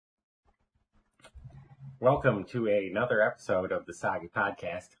Welcome to another episode of the Saga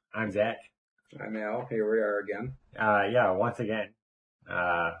Podcast. I'm Zach. I'm Al. Here we are again. Once again.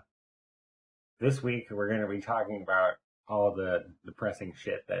 This week we're going to be talking about all the depressing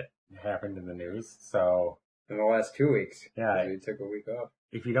shit that happened in the news. So, in the last 2 weeks, yeah, we took a week off.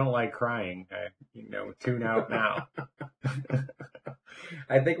 If you don't like crying, tune out now.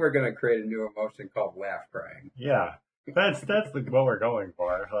 I think we're going to create a new emotion called laugh crying. Yeah, that's what we're going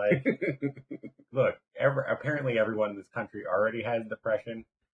for. Like, look, apparently everyone in this country already has depression.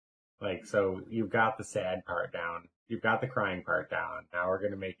 Like, so you've got the sad part down. You've got the crying part down. Now we're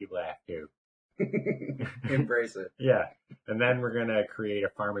going to make you laugh too. Embrace it. Yeah. And then we're going to create a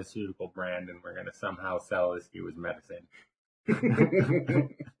pharmaceutical brand and we're going to somehow sell this to you as medicine.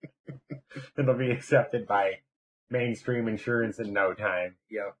 It'll be accepted by mainstream insurance in no time.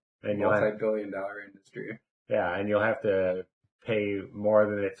 Yep. And multi-billion-dollar industry. Yeah, and you'll have to pay more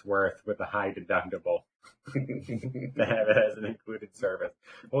than it's worth with a high deductible to have it as an included service.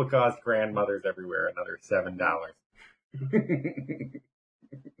 Will cost grandmothers everywhere another $7.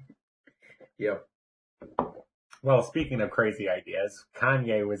 Yep. Well, speaking of crazy ideas,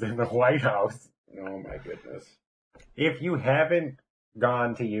 Kanye was in the White House. Oh my goodness. If you haven't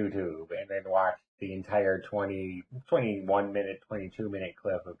gone to YouTube and then watched the entire 21 minute, 22 minute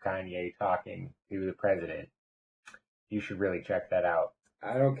clip of Kanye talking to the president, you should really check that out.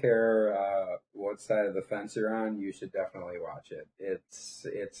 I don't care what side of the fence you're on, you should definitely watch it. It's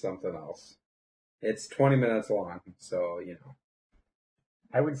something else. It's 20 minutes long, so,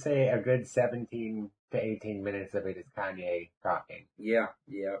 I would say a good 17 to 18 minutes of it is Kanye talking. Yeah,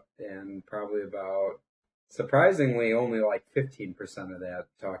 and probably about, surprisingly, only like 15% of that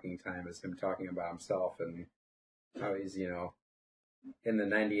talking time is him talking about himself and how he's, in the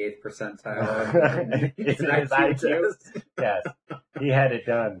 98th percentile. It's his IQ. Yes, he had it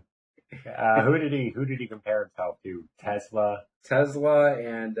done. Who did he compare himself to? Tesla,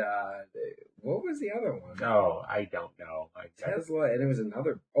 and what was the other one? Oh, I don't know. Tesla, and it was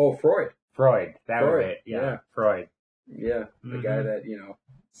another. Oh, Freud. That was it. Yeah, Freud. Yeah, the guy that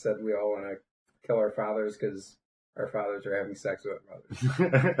said we all want to kill our fathers because our fathers are having sex with our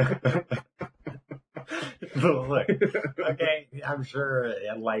mothers. Look, okay, I'm sure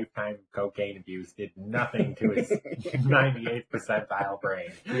a lifetime of cocaine abuse did nothing to his 98th percentile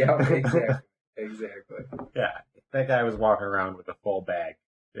brain. Yeah, exactly. Yeah, that guy was walking around with a full bag.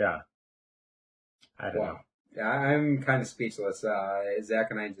 Yeah. I don't know. Yeah, I'm kind of speechless.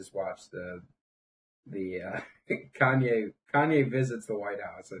 Zach and I just watched the Kanye visits the White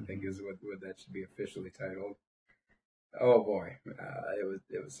House, I think is what that should be officially titled. Oh boy,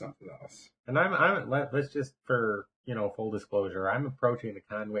 it was something else. And let's just, for full disclosure, I'm approaching the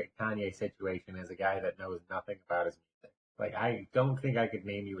Kanye situation as a guy that knows nothing about his music. Like, I don't think I could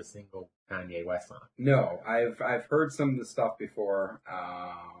name you a single Kanye West song. No, I've heard some of the stuff before.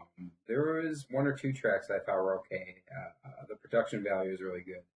 There was one or two tracks I thought were okay. The production value is really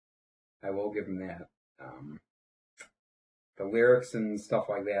good. I will give him that. The lyrics and stuff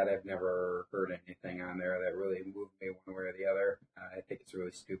like that, I've never heard anything on there that really moved me one way or the other. I think it's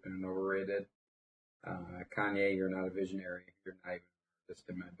really stupid and overrated. Kanye, you're not a visionary. You're not even just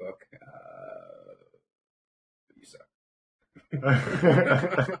in my book. You suck.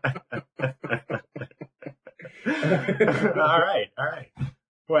 All right.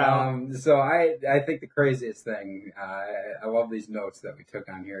 Well, so I think the craziest thing, I love these notes that we took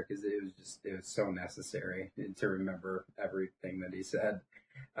on here because it was so necessary to remember everything that he said.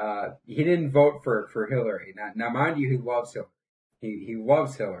 He didn't vote for Hillary. Now mind you, he loves Hillary. He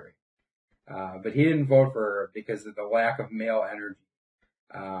loves Hillary. But he didn't vote for her because of the lack of male energy.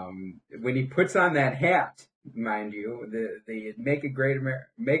 When he puts on that hat, mind you, the Make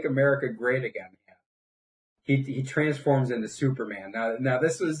America Great Again hat, he transforms into Superman. Now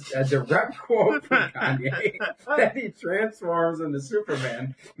this was a direct quote from Kanye that he transforms into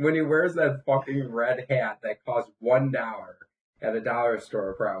Superman when he wears that fucking red hat that costs $1 at a dollar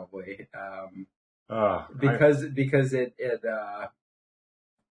store probably. Because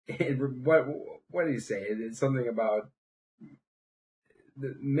what did he say? It's something about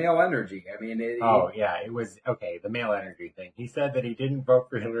the male energy. I mean, it was okay. The male energy thing. He said that he didn't vote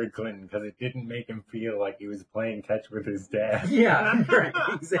for Hillary Clinton because it didn't make him feel like he was playing catch with his dad. Yeah, right,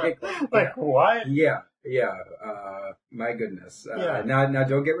 exactly. What? Yeah. My goodness. Now,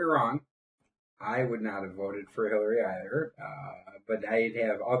 don't get me wrong. I would not have voted for Hillary either, but I'd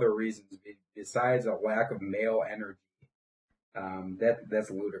have other reasons besides a lack of male energy.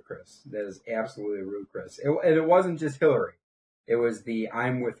 That's ludicrous. That is absolutely ludicrous. And it wasn't just Hillary. It was the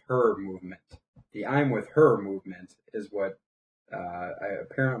I'm with her movement. The I'm with her movement is what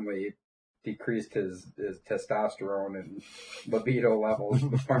apparently decreased his testosterone and libido levels to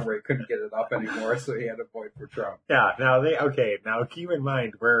the point where he couldn't get it up anymore, so he had to vote for Trump. Yeah, now keep in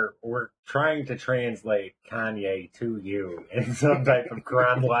mind we're trying to translate Kanye to you in some type of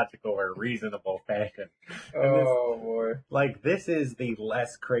chronological or reasonable fashion. Oh boy. Like, this is the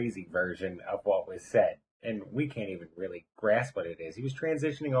less crazy version of what was said. And we can't even really grasp what it is. He was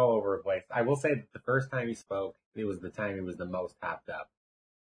transitioning all over the place. I will say that the first time he spoke, it was the time he was the most hopped up.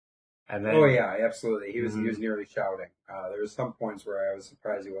 And then, oh yeah, absolutely. He was nearly shouting. There was some points where I was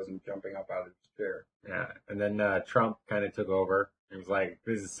surprised he wasn't jumping up out of his chair. Yeah, and then Trump kind of took over. He was like,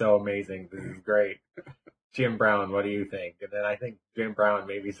 "This is so amazing. This is great." Jim Brown, what do you think? And then I think Jim Brown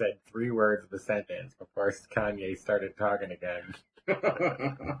maybe said 3 words of a sentence before Kanye started talking again.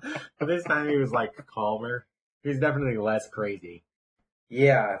 But this time he was like calmer. He was definitely less crazy.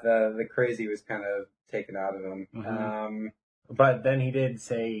 Yeah, the crazy was kind of taken out of him. Mm-hmm. But then he did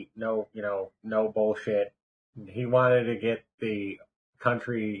say no bullshit. He wanted to get the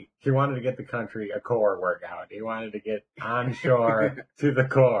country a core workout. He wanted to get onshore to the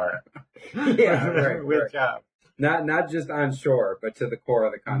core. Yeah, right. Which not just onshore, but to the core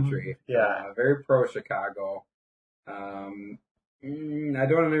of the country. Yeah. Very pro Chicago. I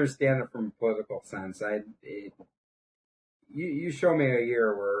don't understand it from a political sense. You show me a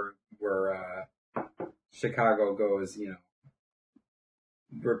year where Chicago goes,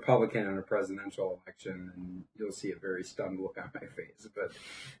 Republican in a presidential election, and you'll see a very stunned look on my face. But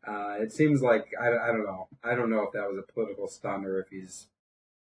it seems like I don't know. I don't know if that was a political stunt or if he's.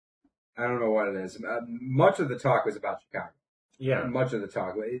 I don't know what it is. Much of the talk was about Chicago. Yeah. Much of the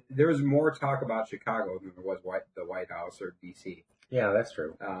talk. There was more talk about Chicago than there was the White House or D.C. Yeah, that's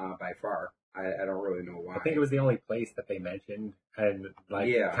true. By far. I don't really know why. I think it was the only place that they mentioned. And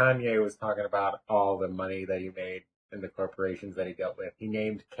Kanye was talking about all the money that he made and the corporations that he dealt with. He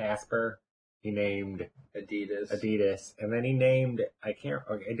named Casper. He named Adidas. And then he named, I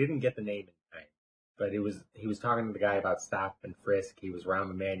didn't get the name in time, but he was talking to the guy about stop and frisk. He was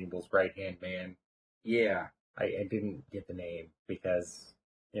Rahm Emanuel's right-hand man. Yeah. I didn't get the name because,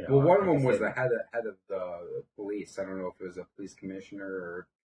 Well, one of them was the head of the police. I don't know if it was a police commissioner or...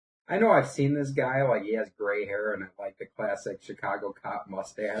 I know I've seen this guy, like, he has gray hair and, like, the classic Chicago cop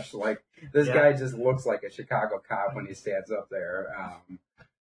mustache. Like, this guy just looks like a Chicago cop when he stands up there.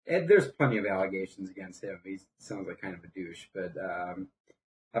 And there's plenty of allegations against him. He sounds like kind of a douche. But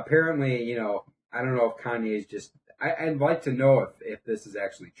apparently, I don't know if Kanye's just... I'd like to know if this is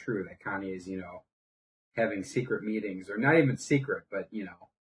actually true, that Kanye's, having secret meetings, or not even secret, but,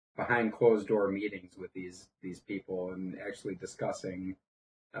 behind closed door meetings with these people and actually discussing...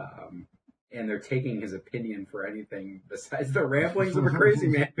 and they're taking his opinion for anything besides the ramblings of a crazy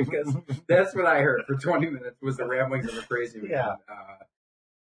man, because that's what I heard for 20 minutes was the ramblings of a crazy man. Yeah.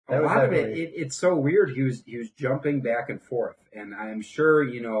 A lot of it's so weird. He was jumping back and forth, and I'm sure,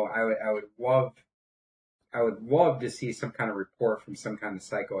 I would love to see some kind of report from some kind of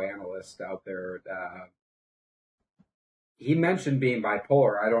psychoanalyst out there. He mentioned being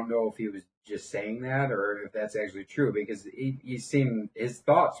bipolar. I don't know if he was just saying that or if that's actually true, because he seemed, his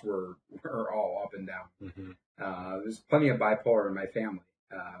thoughts were all up and down. Mm-hmm. There's plenty of bipolar in my family,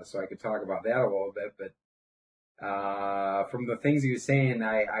 so I could talk about that a little bit. But from the things he was saying,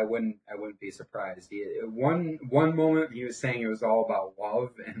 I wouldn't be surprised. One moment he was saying it was all about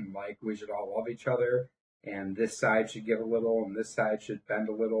love and like we should all love each other, and this side should give a little, and this side should bend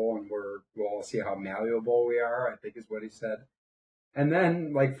a little, and we'll all see how malleable we are, I think is what he said. And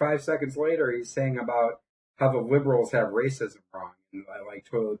then, like 5 seconds later, he's saying about how the liberals have racism wrong, and like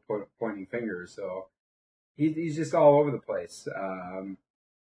totally pointing fingers. So he's just all over the place.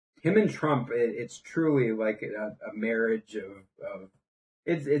 Him and Trump, it's truly like a marriage of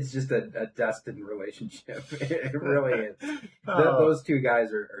it's just a destined relationship. It really is. Those two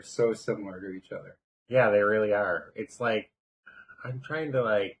guys are so similar to each other. Yeah, they really are. It's like, I'm trying to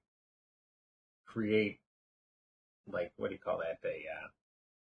like create, like, what do you call that?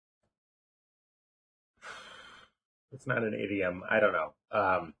 It's not an idiom. I don't know.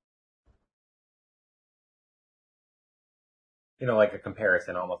 Like a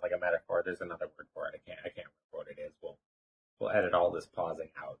comparison, almost like a metaphor. There's another word for it. I can't remember what it is. We'll edit all this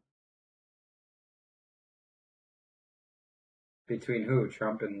pausing out. Between who?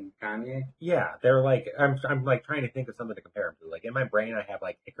 Trump and Kanye? Yeah, they're like, I'm like trying to think of something to compare them to. Like in my brain, I have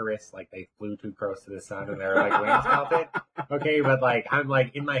like Icarus, like they flew too close to the sun and their like wings melted. Okay, but like I'm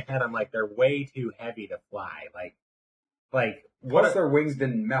like in my head, I'm like they're way too heavy to fly. Like plus their wings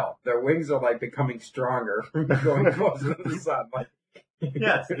didn't melt. Their wings are like becoming stronger from going closer to the sun. Like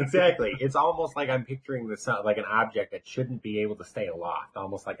Yes, exactly. It's almost like I'm picturing this like an object that shouldn't be able to stay aloft,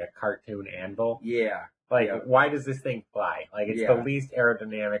 almost like a cartoon anvil. Yeah. Like, Yeah. why does this thing fly? Like, it's the Yeah. least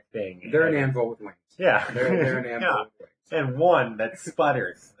aerodynamic thing. They're an And anvil with wings. yeah, They're an anvil yeah. with wings. And one that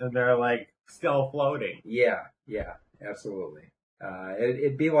sputters, and they're like still floating. Yeah. Yeah. Absolutely.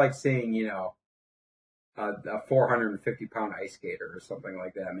 It'd be like seeing, a 450-pound ice skater or something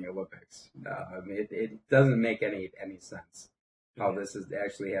like that in the Olympics. It doesn't make any sense how this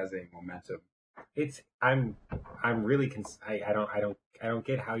actually has any momentum. I'm really I don't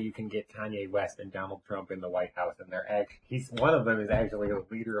get how you can get Kanye West and Donald Trump in the White House, and one of them is actually a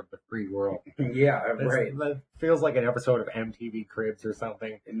leader of the free world. Yeah, right. That feels like an episode of MTV Cribs or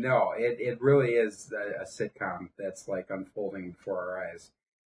something. No, it really is a sitcom that's like unfolding before our eyes.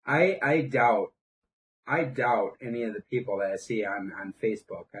 I doubt any of the people that I see on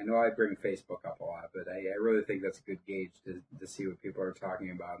Facebook. I know I bring Facebook up a lot, but I really think that's a good gauge to see what people are talking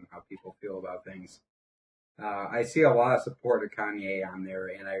about and how people feel about things. I see a lot of support of Kanye on there,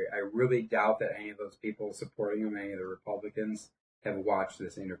 and I really doubt that any of those people supporting him, any of the Republicans, have watched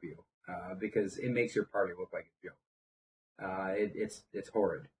this interview because it makes your party look like a joke. It's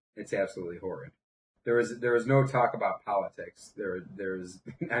horrid. It's absolutely horrid. There was no talk about politics.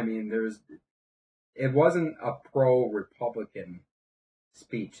 It wasn't a pro-Republican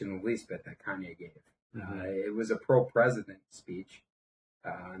speech in the least bit that Kanye gave. Mm-hmm. It was a pro-president speech,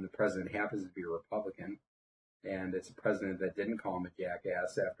 and the president happens to be a Republican, and it's a president that didn't call him a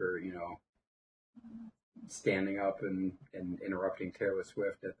jackass after, standing up and interrupting Taylor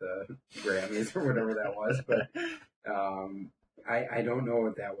Swift at the Grammys or whatever that was. But I don't know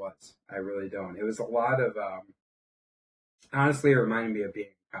what that was. I really don't. It was a lot of, honestly, it reminded me of being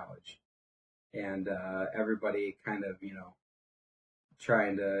in college. And everybody kind of,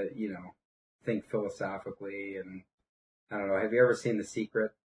 trying to, think philosophically. And I don't know. Have you ever seen The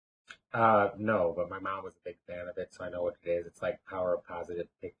Secret? No, but my mom was a big fan of it, so I know what it is. It's like power of positive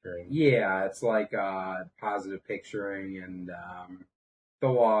picturing. Yeah, it's like positive picturing and the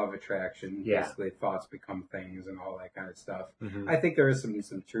law of attraction. Yeah. Basically, thoughts become things and all that kind of stuff. Mm-hmm. I think there is some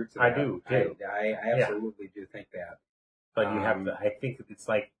truth to that. I do, too. I absolutely do think that. But you have to, I think it's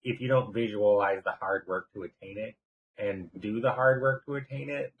like, if you don't visualize the hard work to attain it and do the hard work to attain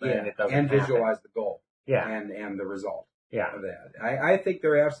it, then it doesn't happen. Visualize the goal. Yeah. And the result. Yeah. Of that. I think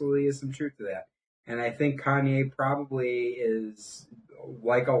there absolutely is some truth to that. And I think Kanye probably is,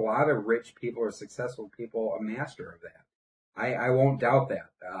 like a lot of rich people or successful people, a master of that. I won't doubt that.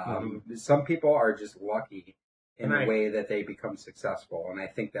 Some people are just lucky in the way that they become successful, and I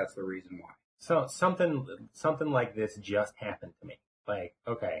think that's the reason why. So something like this just happened to me. Like,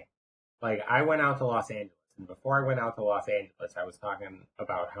 okay, like I went out to Los Angeles, and before I went out to Los Angeles, I was talking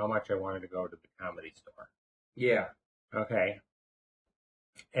about how much I wanted to go to the Comedy Store. Yeah. Okay.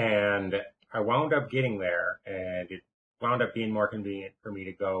 And I wound up getting there, and it wound up being more convenient for me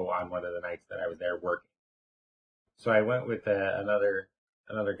to go on one of the nights that I was there working. So I went with another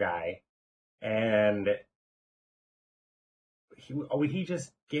guy, and he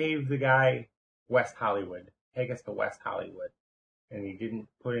just gave the guy West Hollywood, take us to West Hollywood, and he didn't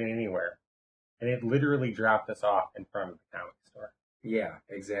put it anywhere. And it literally dropped us off in front of the Comedy Store. Yeah,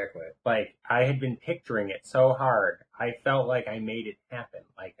 exactly. Like, I had been picturing it so hard. I felt like I made it happen.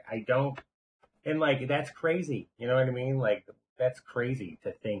 Like, and like, that's crazy. You know what I mean? Like, that's crazy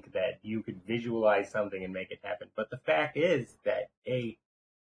to think that you could visualize something and make it happen. But the fact is that a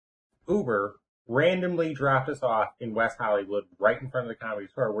Uber randomly dropped us off in West Hollywood, right in front of the Comedy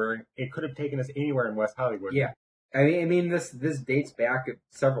Store, where it could have taken us anywhere in West Hollywood. Yeah. I mean, this dates back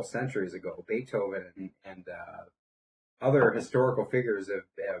several centuries ago. Beethoven and other historical figures have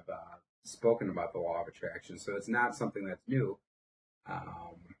spoken about the law of attraction, so it's not something that's new.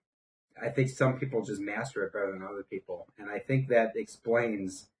 I think some people just master it better than other people, and I think that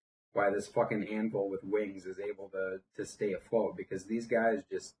explains why this fucking anvil with wings is able to stay afloat, because these guys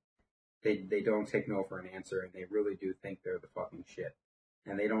just they don't take no for an answer, and they really do think they're the fucking shit,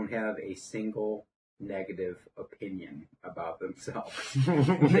 and they don't have a single negative opinion about themselves.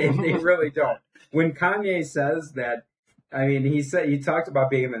 they really don't. When Kanye says that, I mean, he talked about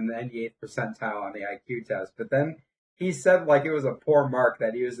being in the 98th percentile on the IQ test, but then he said like it was a poor mark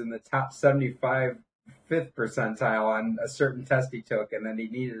that he was in the top 75 5th percentile on a certain test he took, and then he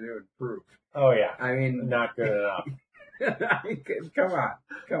needed to improve. Oh yeah. I mean, not good enough. Come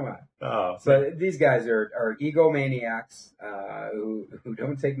on. Oh. So these guys are egomaniacs who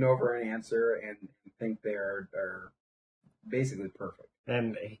don't take no for an answer and think they're basically perfect.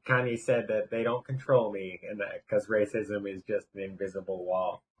 And Kanye said that they don't control me, and that because racism is just an invisible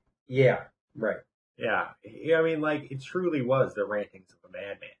wall. Yeah, right. Yeah. I mean, like, it truly was the rantings of a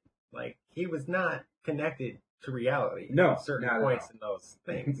madman. Like, he was not connected to reality No, at certain not at points all. in those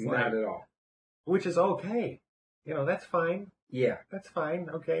things. Not at all. Which is okay. That's fine. Yeah. That's fine.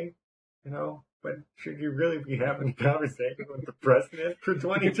 Okay. But should you really be having a conversation with the president for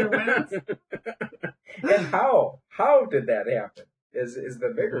 22 minutes? And how did that happen? Is the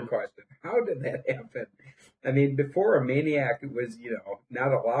bigger Mhm. question. How did that happen? I mean, before a maniac was,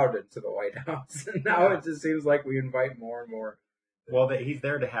 not allowed into the White House. Now Yeah. it just seems like we invite more and more. Well, he's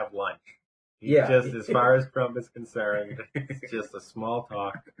there to have lunch. He's Yeah. just, as far as Trump is concerned, it's just a small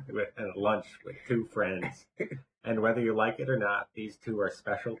talk and a lunch with two friends. And whether you like it or not, these two are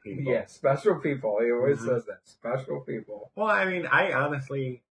special people. Yeah, special people. He always Mhm. says that. Special people. Well, I mean, I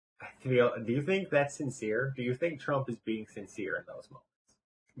honestly feel, do you think that's sincere? Do you think Trump is being sincere in those moments?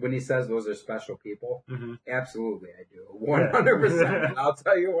 When he says those are special people, Mm-hmm. absolutely I do. 100%. I'll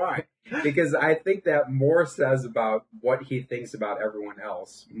tell you why. Because I think that more says about what he thinks about everyone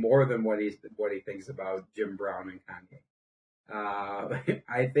else, more than what he thinks about Jim Brown and Kanye.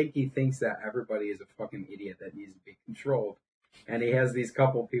 I think he thinks that everybody is a fucking idiot that needs to be controlled. And he has these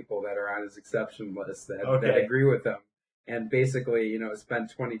couple people that are on his exception list that agree with him. And basically, spend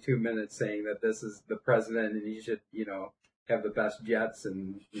 22 minutes saying that this is the president and he should, have the best jets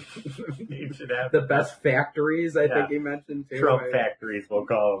and He should have the best factories, I think he mentioned too. Trump factories, we'll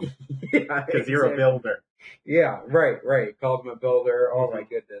call them. Yeah, because you're a builder. Yeah, right. Called him a builder. Oh my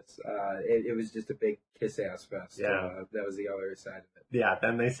goodness. It was just a big kiss ass fest. Yeah. That was the other side of it. Yeah,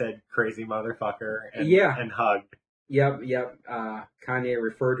 then they said crazy motherfucker and hugged. Yep. Kanye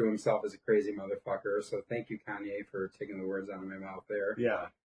referred to himself as a crazy motherfucker, so thank you, Kanye, for taking the words out of my mouth there. Yeah.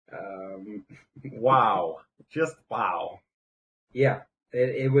 Wow. Just wow. Yeah.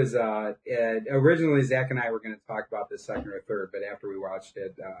 It was, originally Zach and I were going to talk about this second or third, but after we watched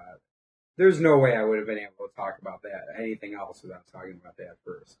it, there's no way I would have been able to talk about anything else without talking about that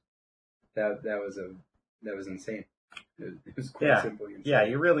first. That was insane. It was quite simply insane. Yeah,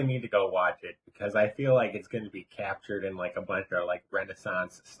 you really need to go watch it because I feel like it's going to be captured in like a bunch of like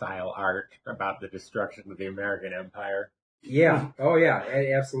Renaissance style art about the destruction of the American Empire. Yeah. Oh yeah,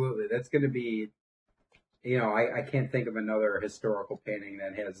 absolutely. That's going to be, I can't think of another historical painting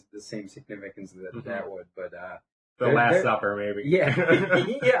that has the same significance that would, but The Last Supper, maybe. Yeah.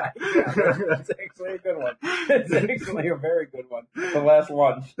 That's actually a good one. It's actually a very good one. The Last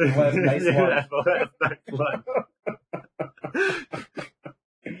Lunch. The Last Nice Lunch. The Last Nice Lunch.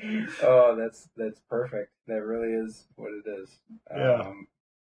 Oh, that's perfect. That really is what it is.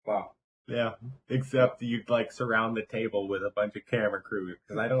 Wow. Yeah. Except you'd like surround the table with a bunch of camera crew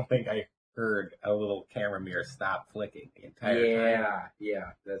because I don't think I heard a little camera mirror stop flicking the entire time.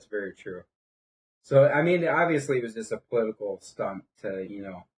 Yeah, that's very true. So, I mean, obviously it was just a political stunt to,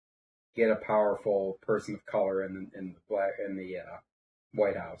 get a powerful person of color in the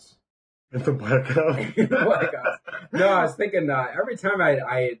White House. In the Black House. In the White House. No, I was thinking every time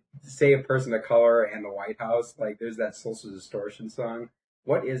I say a person of color and the White House, like there's that Social Distortion song.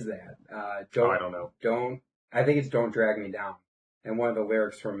 What is that? I don't know. I think it's Don't Drag Me Down. And one of the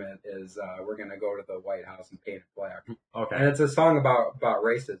lyrics from it is, we're going to go to the White House and paint it black. Okay. And it's a song about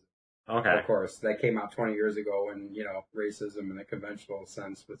racism. Okay. Of course, that came out 20 years ago when, racism in a conventional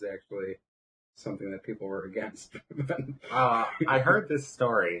sense was actually something that people were against. I heard this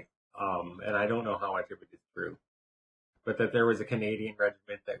story, and I don't know how much of it is true, but that there was a Canadian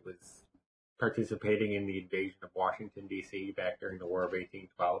regiment that was participating in the invasion of Washington, D.C. back during the War of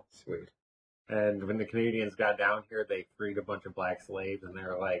 1812. Sweet. And when the Canadians got down here, they freed a bunch of black slaves, and they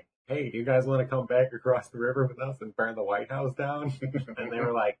were like, hey, do you guys want to come back across the river with us and burn the White House down? And they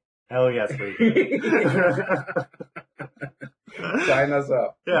were like, hell yes, we do. Sign us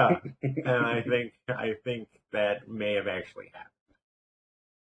up. Yeah. And I think that may have actually happened.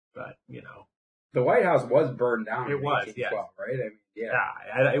 But, The White House was burned down in 1812, yes. Right? I mean,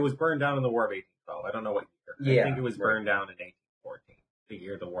 Yeah, it was burned down in the War of 1812. I don't know what year. Yeah, I think it was burned down in 1814, the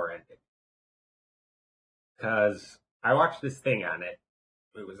year the war ended. Because I watched this thing on it.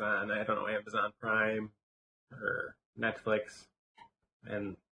 It was on, I don't know, Amazon Prime or Netflix.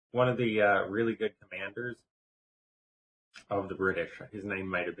 And one of the really good commanders of the British, his name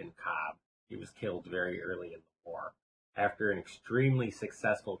might have been Cobb. He was killed very early in the war after an extremely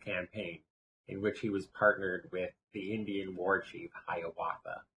successful campaign in which he was partnered with the Indian war chief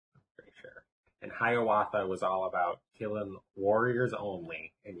Hiawatha, I'm pretty sure. And Hiawatha was all about killing warriors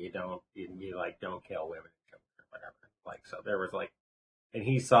only, and you don't kill women and children or whatever. Like, so there was like, and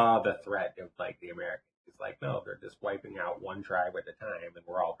he saw the threat of like the Americans. He's like, no, they're just wiping out one tribe at a time, and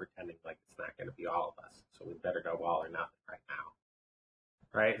we're all pretending like it's not going to be all of us. So we better go all or nothing right now.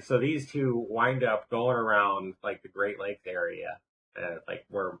 right? So these two wind up going around like the Great Lakes area, like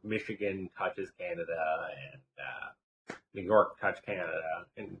where Michigan touches Canada and New York touch Canada,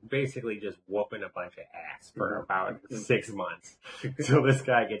 and basically just whooping a bunch of ass for about 6 months until this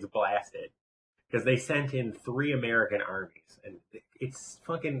guy gets blasted. Because they sent in 3 American armies, and it's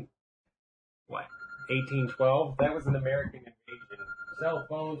fucking, what, 1812? That was an American invasion. Cell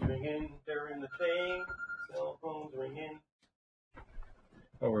phones ringing during the thing. Cell phones ringing.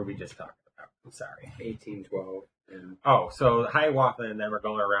 What were we just talking about? I'm sorry. 1812. And... Oh, so Hiawatha and them are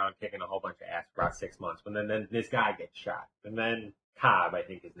going around kicking a whole bunch of ass for about 6 months. But then this guy gets shot. And then Cobb, I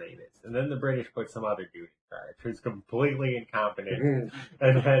think his name is. And then the British put some other dude in charge who's completely incompetent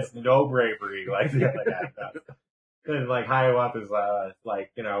and has no bravery like the other guy does. And like Hiawatha's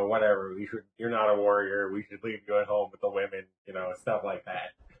like, whatever, you're not a warrior, we should leave you at home with the women, stuff like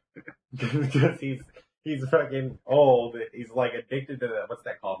that. Because he's fucking old. He's like addicted to what's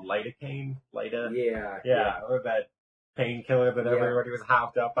that called? Lidocaine? Yeah. Or that painkiller that everybody was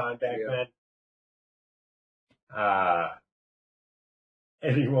hopped up on back then.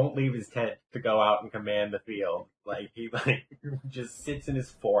 And he won't leave his tent to go out and command the field. Like he just sits in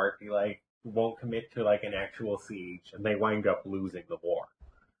his fort. He won't commit to an actual siege, and they wind up losing the war.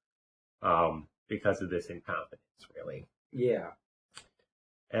 Because of this incompetence, really. Yeah.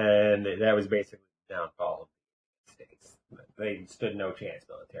 And that was basically the downfall of the United States. They stood no chance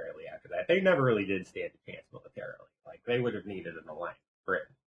militarily after that. They never really did stand a chance militarily. They would have needed an alliance with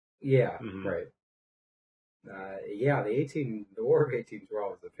Britain. Yeah, right. The War of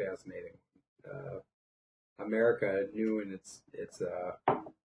 1812 is a fascinating one. America knew in its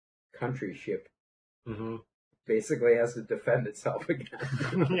country ship basically has to defend itself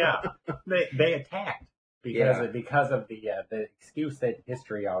again. Yeah, they attacked because of the excuse that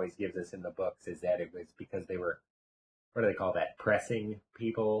history always gives us in the books is that it was because they were, what do they call that, pressing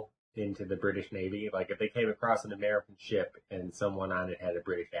people into the British Navy. Like if they came across an American ship and someone on it had a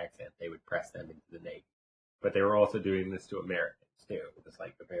British accent, they would press them into the Navy. But they were also doing this to Americans too. It was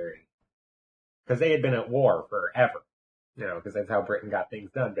because they had been at war forever. Because that's how Britain got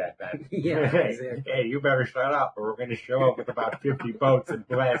things done back then. Yeah, exactly. Hey, you better shut up, or we're going to show up with about 50 boats and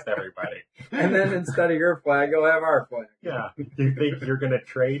blast everybody. And then instead of your flag, you'll have our flag. Yeah. You think you're going to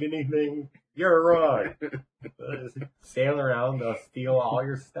trade anything? You're wrong. Sail around, they'll steal all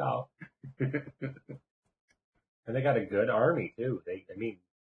your stuff. And they got a good army, too. As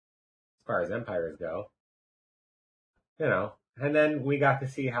far as empires go. And then we got to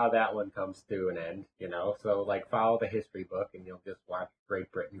see how that one comes to an end, So, follow the history book, and you'll just watch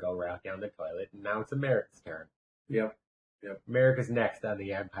Great Britain go right down the toilet, and now it's America's turn. Yep. America's next on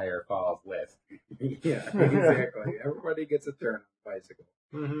the Empire Falls list. Yeah, exactly. Everybody gets a turn on the bicycle.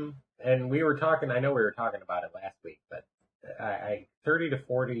 Mm-hmm. And I know we were talking about it last week, but 30 to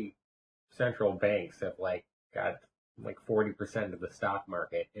 40 central banks have, got 40% of the stock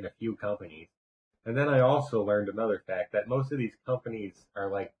market in a few companies. And then I also learned another fact that most of these companies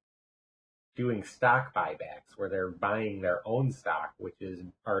are doing stock buybacks where they're buying their own stock, which is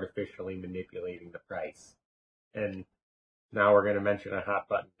artificially manipulating the price. And now we're going to mention a hot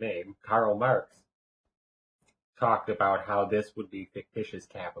button name. Karl Marx talked about how this would be fictitious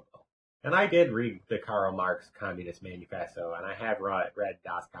capital. And I did read the Karl Marx Communist Manifesto, and I have read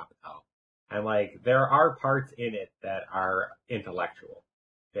Das Kapital. And there are parts in it that are intellectual.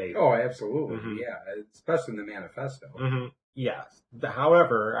 Oh, absolutely. Yeah, especially in the manifesto. Yes.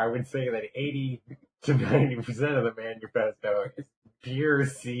 However, I would say that 80 to 90% of the manifesto is pure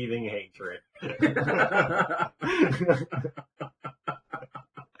seething hatred.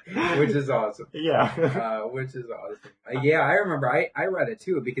 Which is awesome. Yeah. Which is awesome. I remember I read it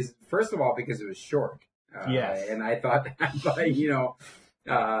too because, first of all, because it was short. Yes. And I thought,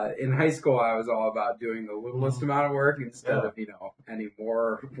 in high school, I was all about doing the littlest amount of work instead of, any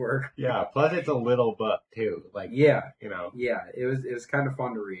more work. Yeah. Plus, it's a little book too. Yeah, it was kind of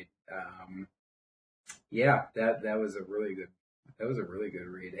fun to read. That was a really good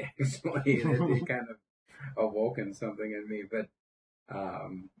read actually. It kind of awoken something in me. But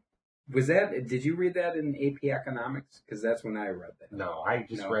did you read that in AP Economics? Because that's when I read that. No, I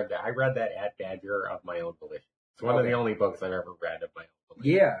just read that. I read that at Badger of my own volition. It's one of the only books I've ever read of my own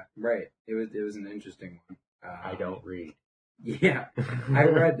volition. Yeah, right. It was an interesting one. I don't read. Yeah, I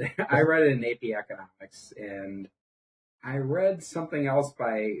read it in AP Economics, and I read something else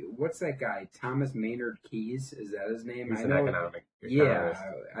by what's that guy? Thomas Maynard Keyes, is that his name? He's an economic. Yeah,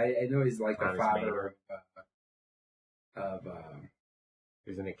 I know he's the father of.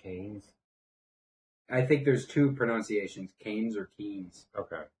 Isn't it Keynes? I think there's two pronunciations, Keynes or Keynes.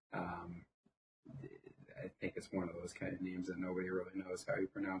 Okay. I think it's one of those kind of names that nobody really knows how you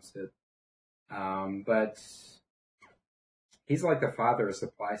pronounce it. But he's like the father of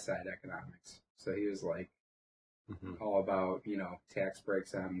supply side economics. So he was like all about, tax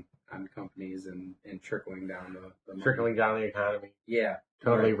breaks on companies and trickling down the money. Trickling down the economy. Yeah.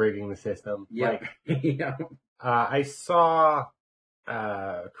 Totally rigging the system. Yeah. Yeah. I saw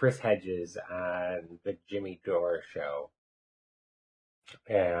Chris Hedges on the Jimmy Dore show.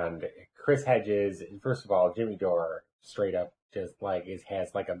 And Chris Hedges, first of all, Jimmy Dore straight up just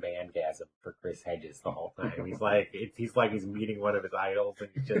has like a mangasm for Chris Hedges the whole time. He's like he's meeting one of his idols, and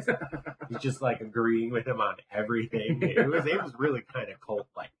he's just like agreeing with him on everything. It was really kind of cult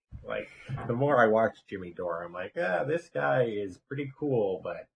like. Like the more I watch Jimmy Dore, I'm like, this guy is pretty cool,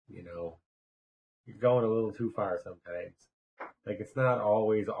 but he's going a little too far sometimes. Like it's not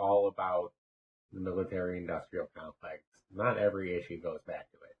always all about the military-industrial complex. Not every issue goes back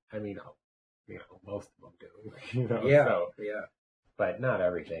to it. I mean, most of them do. Yeah, so, yeah. But not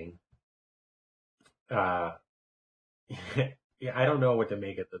everything. Yeah, I don't know what to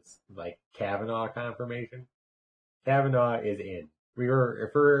make of this, Kavanaugh confirmation. Kavanaugh is in. We were,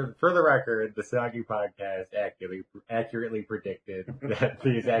 for the record, the Soggy Podcast accurately predicted that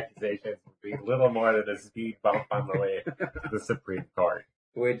these accusations would be little more than a speed bump on the way to the Supreme Court.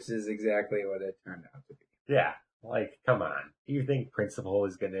 Which is exactly what it turned out to be. Yeah. Come on. Do you think principle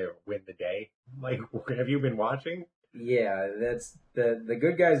is going to win the day? Have you been watching? Yeah, that's the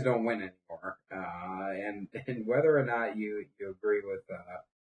good guys don't win anymore. And whether or not you agree with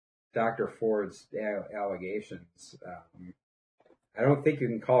Dr. Ford's allegations, I don't think you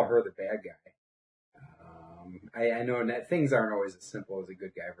can call her the bad guy. I know that things aren't always as simple as a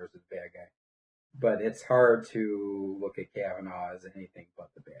good guy versus a bad guy. But it's hard to look at Kavanaugh as anything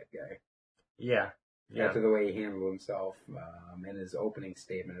but the bad guy. Yeah. After the way he handled himself in his opening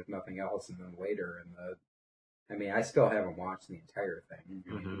statement, if nothing else, and then later I still haven't watched the entire thing.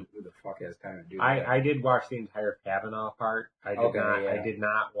 Who the fuck has time to do that? I did watch the entire Kavanaugh part. I did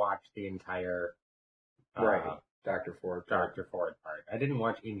not watch the entire Dr. Ford part. I didn't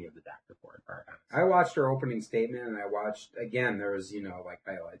watch any of the Dr. Ford part. Honestly. I watched her opening statement, and I watched again. There was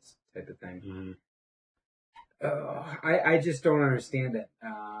highlights type of thing. I just don't understand it.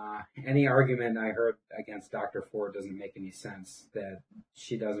 Any argument I heard against Dr. Ford doesn't make any sense. That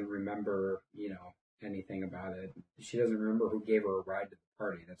she doesn't remember, anything about it. She doesn't remember who gave her a ride to the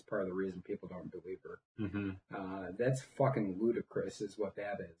party. That's part of the reason people don't believe her. That's fucking ludicrous, is what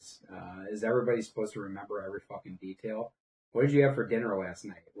that is. Is everybody supposed to remember every fucking detail? What did you have for dinner last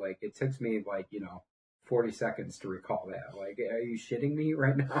night? It took me 40 seconds to recall that. Are you shitting me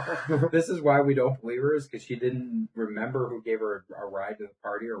right now? This is why we don't believe her, is because she didn't remember who gave her a ride to the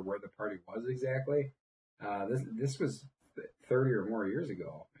party or where the party was exactly. This was 30 or more years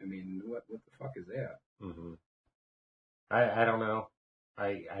ago. I mean, what the fuck is that? I don't know.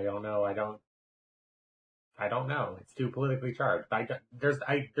 I don't know. I don't know. It's too politically charged.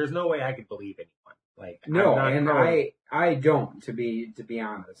 There's no way I could believe anyone. No, I don't, to be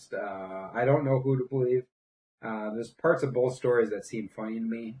honest. I don't know who to believe. There's parts of both stories that seem funny to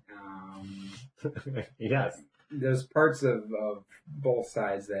me. Yes. There's parts of both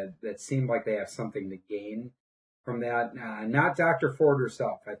sides that seem like they have something to gain from that. Not Dr. Ford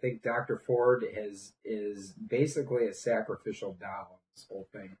herself. I think Dr. Ford is basically a sacrificial doll in this whole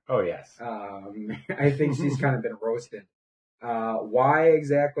thing. Oh, yes. I think she's kind of been roasted. Why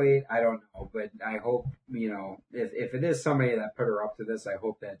exactly, I don't know, but I hope, if it is somebody that put her up to this, I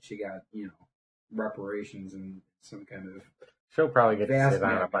hope that she got, reparations and some kind of... She'll probably get to sit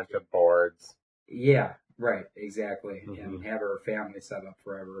on a bunch of boards. Yeah, right, exactly. And have her family set up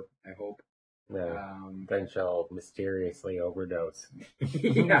forever, I hope. Yeah. Then she'll mysteriously overdose.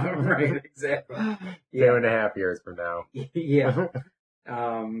 Yeah, right, exactly. 2.5 years from now. Yeah.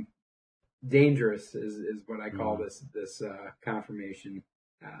 Dangerous is what I call this confirmation.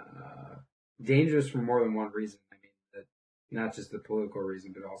 Dangerous for more than one reason. I mean, that not just the political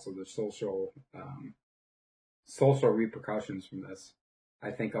reason, but also the social repercussions from this.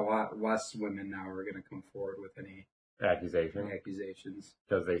 I think a lot less women now are going to come forward with any accusations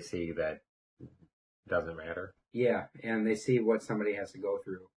because they see that it doesn't matter. Yeah, and they see what somebody has to go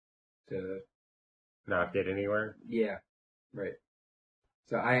through to not get anywhere. Yeah, right.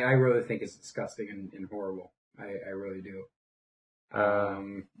 So I really think it's disgusting and horrible. I really do.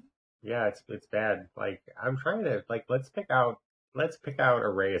 Yeah, it's bad. I'm trying to let's pick out a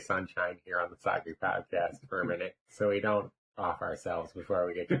ray of sunshine here on the Soccer Podcast for a minute, so we don't off ourselves before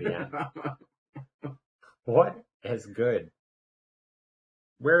we get to the end. What is good?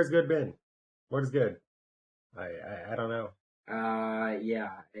 Where has good been? What is good? I don't know. Yeah.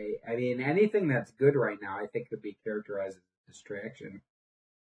 I mean, anything that's good right now, I think could be characterized as distraction.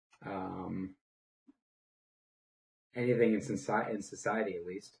 Um, anything in society, at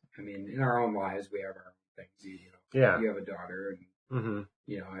least. I mean, in our own lives, we have our own things. Yeah. You have a daughter, and Mm-hmm.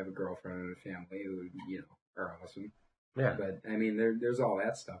 I have a girlfriend and a family who are awesome. Yeah. But I mean, there's all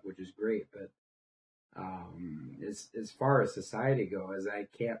that stuff, which is great. But as far as society goes, I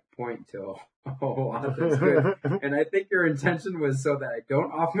can't point to a whole lot that's good. And I think your intention was so that I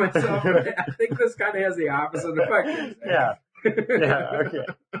don't off myself. But I think this kind of has the opposite effect. Yeah. Yeah. Okay.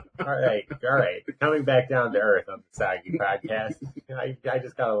 All right. Coming back down to earth on the Soggy podcast. I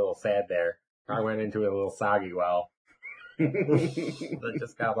just got a little sad there. I went into a little soggy well. I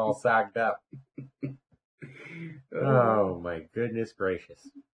just got all sogged up. Oh my goodness gracious.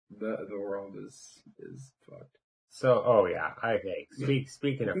 The world is fucked. So, oh yeah. Okay.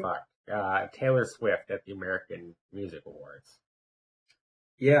 Speaking of fucked, Taylor Swift at the American Music Awards.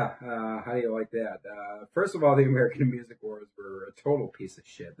 Yeah, how do you like that? First of all, the American Music Awards were a total piece of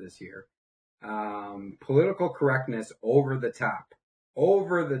shit this year. Political correctness over the top.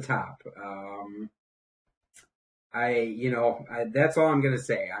 Over the top. That's all I'm gonna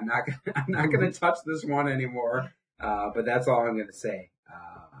say. I'm not gonna touch this one anymore. But that's all I'm gonna say.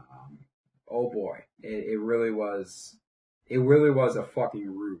 Oh boy, it really was a fucking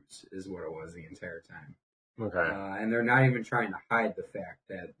ruse, is what it was the entire time. Okay. And they're not even trying to hide the fact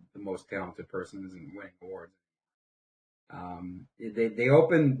that the most talented person isn't winning awards. They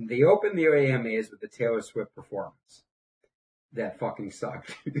opened the AMAs with the Taylor Swift performance. That fucking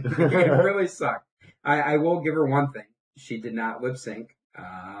sucked. It really sucked. I will give her one thing. She did not lip sync,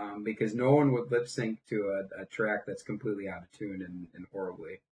 because no one would lip sync to a track that's completely out of tune and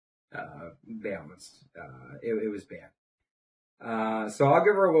horribly balanced. It was bad. So I'll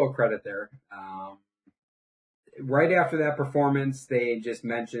give her a little credit there. Right after that performance, they just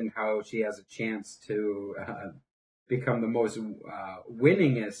mentioned how she has a chance to become the most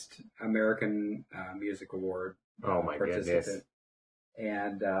winningest American Music Award participant. Goodness.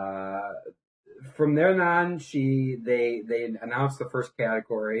 And from there on, they announced the first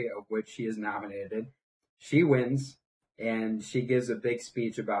category of which she is nominated. She wins, and she gives a big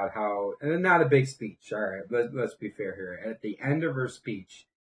speech about how, and not a big speech. All right, let's be fair here. At the end of her speech,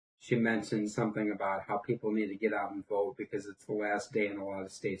 she mentioned something about how people need to get out and vote because it's the last day in a lot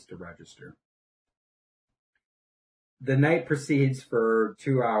of states to register. The night proceeds for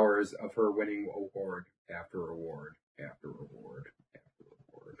 2 hours of her winning award after award after award after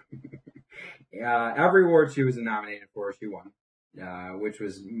award. Every award she was nominated for, she won, which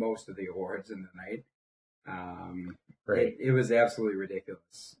was most of the awards in the night. It was absolutely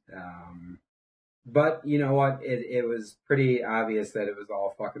ridiculous. But you know what? It was pretty obvious that it was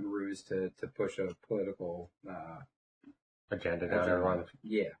all fucking ruse to push a political agenda down everyone.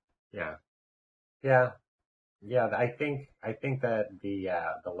 Yeah. I think that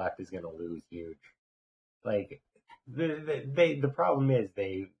the left is going to lose huge. Like the problem is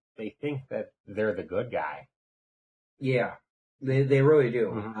they think that they're the good guy. Yeah, they really do,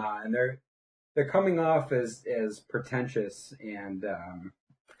 Mm-hmm. and they're coming off as pretentious and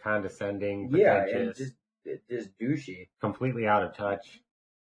condescending, pretentious, and just douchey, completely out of touch.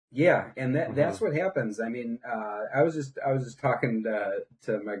 Yeah, and that's what happens. I mean, I was just talking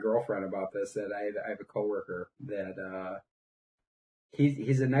to my girlfriend about this. That I have a coworker that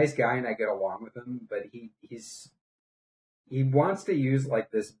he's a nice guy and I get along with him, but he wants to use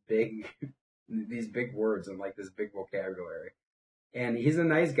like these big words and like this big vocabulary. And he's a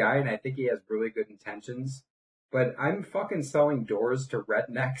nice guy, and I think he has really good intentions. But I'm fucking selling doors to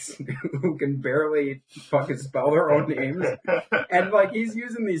rednecks who can barely fucking spell their own names. And like he's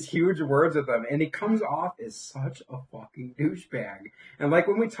using these huge words with them, and he comes off as such a fucking douchebag. And like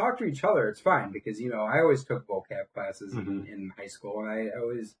when we talk to each other, it's fine because I always took vocab classes in high school, and I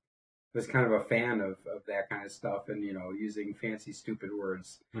always was kind of a fan of that kind of stuff and using fancy stupid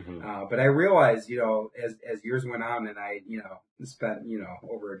words. But I realized as years went on and I spent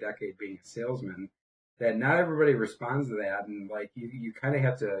over a decade being a salesman, that not everybody responds to that, and like you kind of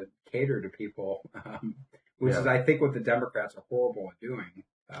have to cater to people, which is I think what the Democrats are horrible at doing,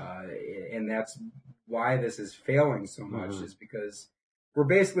 and that's why this is failing so much is because we're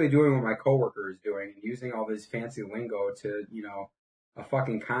basically doing what my coworker is doing and using all this fancy lingo to a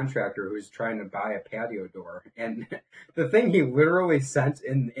fucking contractor who's trying to buy a patio door. And the thing he literally sent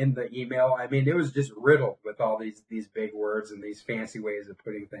in the email, I mean, it was just riddled with all these big words and these fancy ways of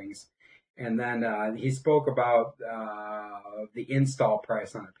putting things. And then he spoke about the install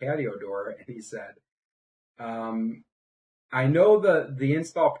price on a patio door, and he said, I know the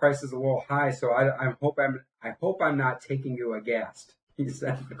install price is a little high, so I hope I'm not taking you aghast. He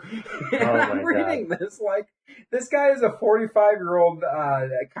said. And Oh I'm my reading God. this like this guy is a 45-year-old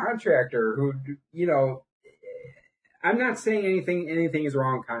contractor who, you know, I'm not saying anything is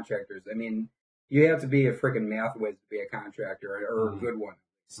wrong with contractors. I mean, you have to be a freaking math whiz to be a contractor or a Mhm. good one.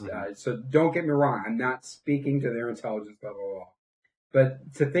 Mhm. So don't get me wrong. I'm not speaking to their intelligence level at all.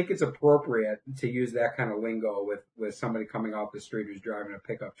 But to think it's appropriate to use that kind of lingo with somebody coming off the street who's driving a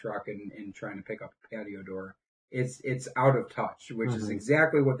pickup truck and trying to pick up a patio door, it's out of touch, which is Mhm.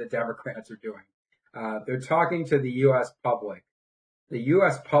 exactly what the Democrats are doing. They're talking to the U.S. public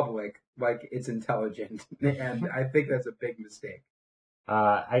like it's intelligent, and I think that's a big mistake.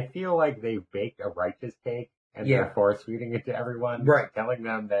 I feel like they've baked a righteous cake and they're Yeah, force feeding it to everyone, right, telling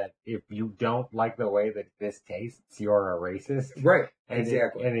them that if you don't like the way that this tastes, you're a racist, right, and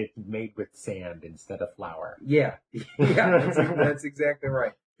exactly. it's made with sand instead of flour. Yeah, yeah, that's exactly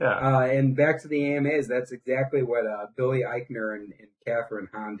right. Yeah. And back to the AMAs, that's exactly what Billy Eichner and Catherine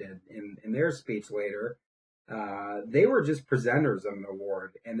Hahn did in their speech later. They were just presenters of an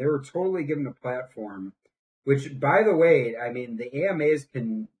award, and they were totally given a platform. Which, by the way, I mean the AMAs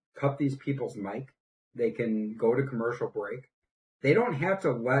can cut these people's mic. They can go to commercial break. They don't have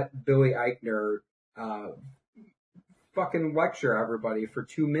to let Billy Eichner uh, fucking lecture everybody for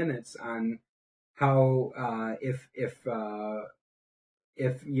 2 minutes on how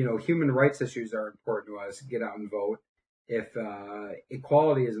if you know human rights issues are important to us, get out and vote. If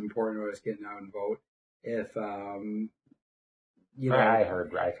equality is important to us, get out and vote. If you know, I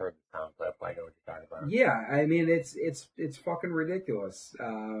heard the sound clip. I know what you're talking about. yeah, I mean it's fucking ridiculous.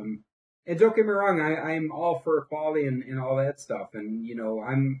 And don't get me wrong, I'm all for equality and all that stuff, and you know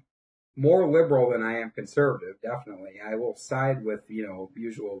I'm more liberal than I am conservative. Definitely, I will side with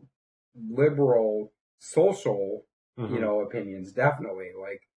usual liberal social Hmm. opinions. Definitely,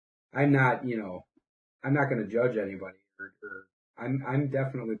 like I'm not I'm not going to judge anybody or I'm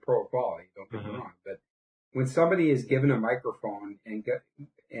definitely pro equality. Don't get me Hmm. wrong, but when somebody is given a microphone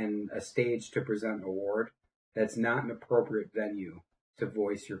and a stage to present an award, that's not an appropriate venue to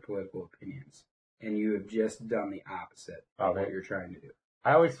voice your political opinions, and you have just done the opposite of what Okay. you're trying to do.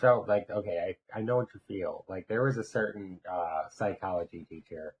 I always felt like, okay, I know what you feel. Like there was a certain psychology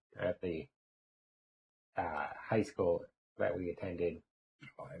teacher at the high school that we attended.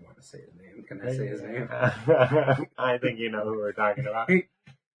 Oh, I want to say his name. Can I say his name? I think you know who we're talking about.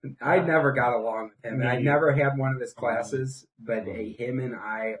 I never got along with him. I Me. never had one of his classes, but Mhm. him and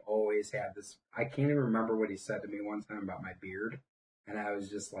I always had this. I can't even remember what he said to me one time about my beard, and I was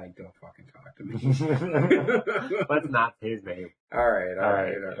just like, "Don't fucking talk to me." Let's not say his name. All right, all All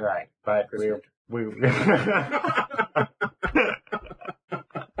right, right, all right. right. But Chris we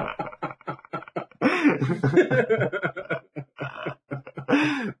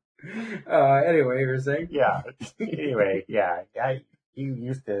Anyway, you were saying? yeah. Anyway, yeah. He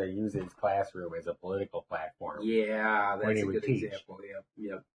used to use his classroom as a political platform Yeah, when that's he a would good teach. example. Yep,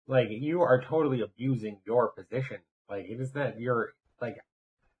 yep. Like you are totally abusing your position. Like it is that you're like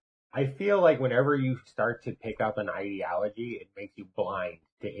I feel like whenever you start to pick up an ideology, it makes you blind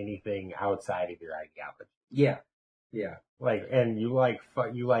to anything outside of your ideology. Yeah, yeah, Like, and you like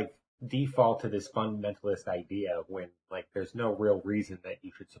default to this fundamentalist idea when like there's no real reason that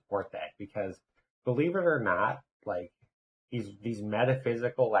you should support that because believe it or not, like these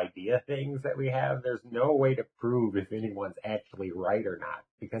metaphysical idea things that we have, there's no way to prove if anyone's actually right or not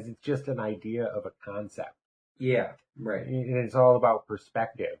because it's just an idea of a concept. yeah. Right. And it's all about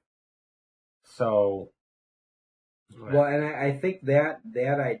perspective. So, Well, and I think that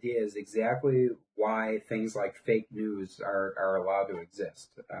idea is exactly why things like fake news are allowed to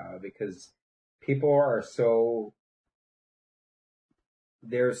exist, because people are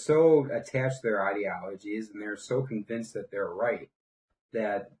they're so attached to their ideologies and they're so convinced that they're right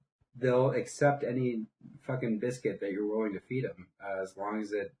that they'll accept any fucking biscuit that you're willing to feed them, as long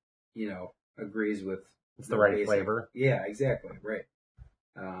as it agrees with it's the their right basic. flavor. Yeah, exactly, right.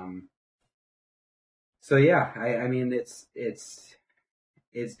 Um, so yeah, I mean it's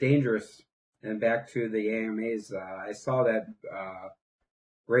dangerous. And back to the AMAs, I saw that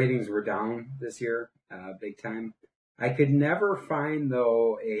ratings were down this year, big time. I could never find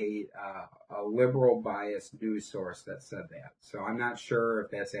though a liberal biased news source that said that, so I'm not sure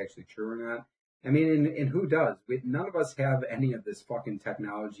if that's actually true or not. I mean, and who does? None of us have any of this fucking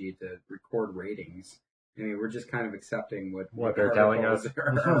technology to record ratings. I mean, we're just kind of accepting what they're telling us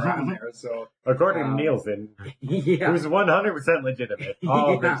are on there. So, according to Nielsen, yeah, who's 100% legitimate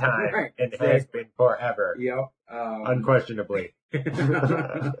all the time right, and has been forever, yep, unquestionably.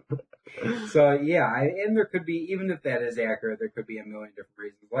 So yeah, and there could be, even if that is accurate, there could be a million different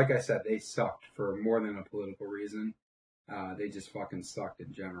reasons. Like I said, they sucked for more than a political reason. They just fucking sucked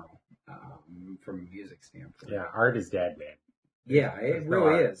in general, from a music standpoint. Yeah, art is dead, man. Yeah, it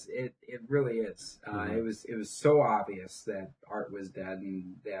really is. It really is. Mm-hmm. It was so obvious that art was dead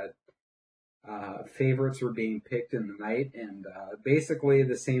and that favorites were being picked in the night, and basically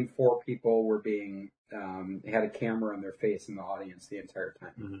the same four people were being had a camera in their face in the audience the entire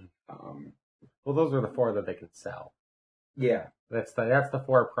time. Mm-hmm. Well, those are the four that they can sell. Yeah, that's the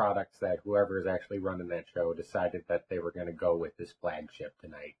four products that whoever is actually running that show decided that they were going to go with this flagship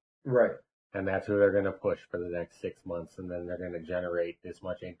tonight. Right. And that's who they're going to push for the next 6 months, and then they're going to generate this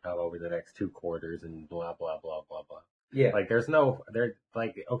much income over the next 2 quarters, and blah blah blah blah blah. Yeah. Like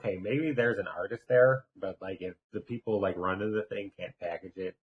okay, maybe there's an artist there, but like if the people like running the thing can't package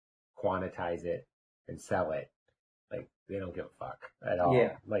it, quantize it, and sell it, like they don't give a fuck at all.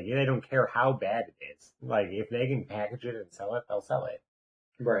 Yeah. Like they don't care how bad it is. Like if they can package it and sell it, they'll sell it.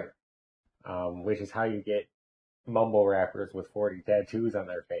 Right. Which is how you get mumble rappers with 40 tattoos on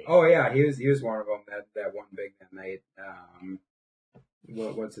their face. Oh yeah, he was one of them. That one big that night.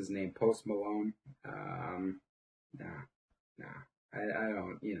 What's his name? Post Malone. Nah. I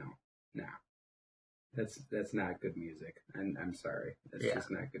don't. Nah. That's not good music. I'm sorry. That's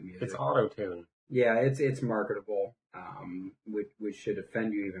just not good music. It's auto-tune. Yeah, it's marketable. Which should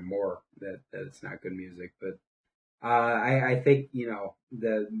offend you even more that it's not good music. But I think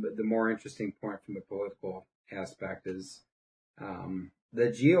the more interesting point from the political aspect is the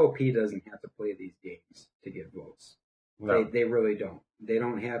GOP doesn't have to play these games to get votes. No. They really don't. They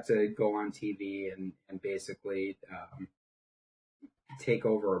don't have to go on TV and basically take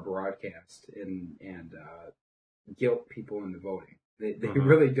over a broadcast and guilt people into voting. They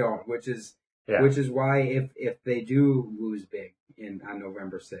really don't, which is why if they do lose big on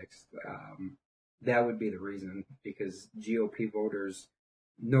November 6th, that would be the reason, because GOP voters,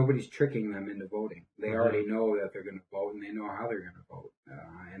 nobody's tricking them into voting. They already know that they're going to vote, and they know how they're going to vote,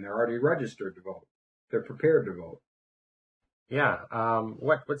 and they're already registered to vote. They're prepared to vote. Yeah.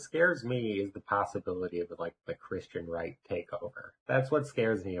 What scares me is the possibility of like the Christian right takeover. That's what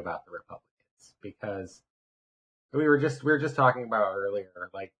scares me about the Republicans, because we were just talking about earlier.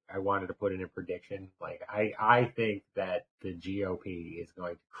 Like I wanted to put in a prediction. Like I think that the GOP is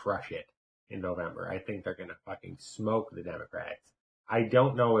going to crush it in November. I think they're going to fucking smoke the Democrats. I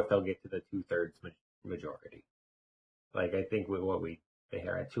don't know if they'll get to the 2/3 majority. Like I think they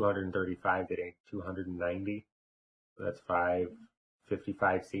had 235, they did 290. So that's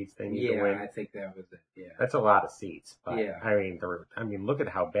 55 seats they need to win. Yeah, I think that was it. Yeah, that's a lot of seats. But yeah. I mean, look at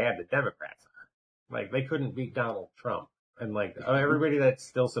how bad the Democrats are. Like they couldn't beat Donald Trump, and like everybody that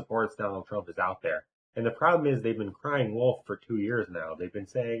still supports Donald Trump is out there. And the problem is they've been crying wolf for 2 years now. They've been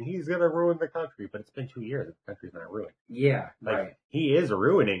saying he's going to ruin the country, but it's been 2 years and the country's not ruined. Yeah, like, right. He is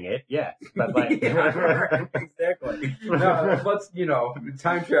ruining it, yes. But like, right, exactly. No, let's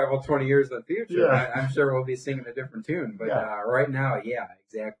time travel 20 years in the future. Yeah. I'm sure we'll be singing a different tune. But right now, yeah,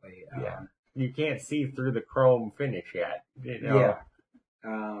 exactly. You can't see through the chrome finish yet. Yeah.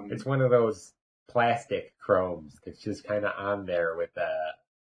 It's one of those plastic chromes that's just kind of on there with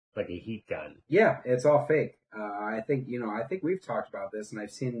like a heat gun. Yeah, it's all fake. I think we've talked about this, and I've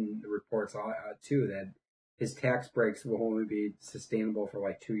seen the reports too that his tax breaks will only be sustainable for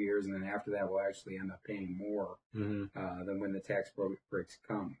like 2 years, and then after that, we'll actually end up paying more than when the tax breaks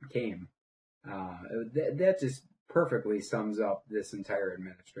came. That just perfectly sums up this entire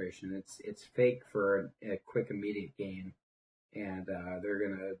administration. It's fake for a quick, immediate gain, and they're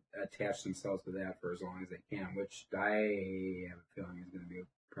going to attach themselves to that for as long as they can, which I have a feeling is going to be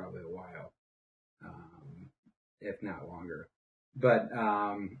probably a while, if not longer. But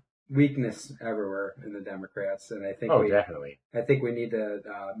weakness everywhere in the Democrats, and I think definitely. I think we need to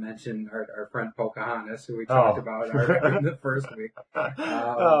mention our friend Pocahontas, who we talked about in the first week.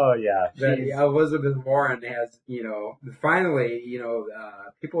 Elizabeth Warren has, finally,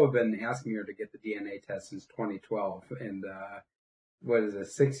 people have been asking her to get the DNA test since 2012, and what is it,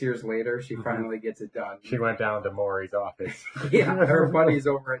 6 years later, she finally gets it done. She went down to Maury's office. Yeah, her buddies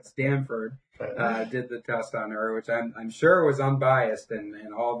over at Stanford did the test on her, which I'm sure was unbiased, and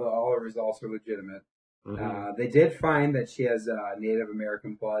all the results were legitimate. They did find that she has Native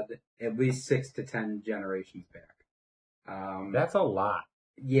American blood at least 6 to 10 generations back. That's a lot.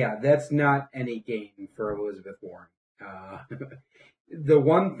 Yeah, that's not any gain for Elizabeth Warren. the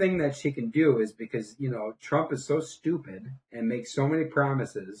one thing that she can do is because, Trump is so stupid and makes so many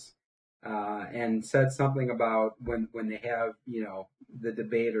promises, and said something about when they have, the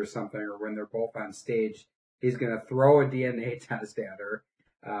debate or something, or when they're both on stage, he's going to throw a DNA test at her,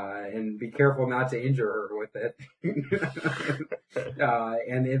 and be careful not to injure her with it.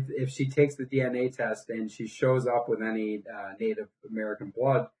 And if she takes the DNA test and she shows up with any Native American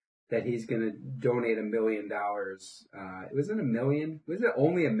blood, that he's going to donate $1 million. Was it $1 million? Was it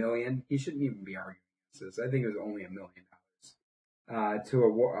only $1 million? He shouldn't even be arguing this. I think it was only $1 million to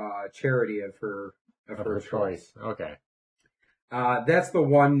a charity of her choice. Okay. That's the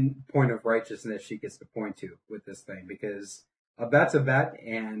one point of righteousness she gets to point to with this thing, because a bet's a bet,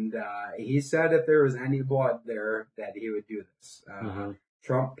 and he said if there was any blood there that he would do this.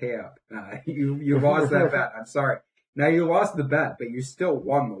 Trump, pay up. You lost that bet. I'm sorry. Now, you lost the bet, but you still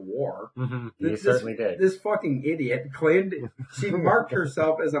won the war. You certainly did. This fucking idiot claimed she marked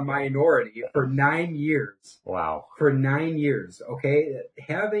herself as a minority for 9 years. Wow. For 9 years, okay?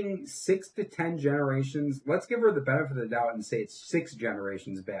 Having 6 to 10 generations, let's give her the benefit of the doubt and say it's 6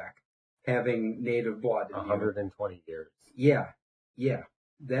 generations back, having native blood. 120 years. Yeah.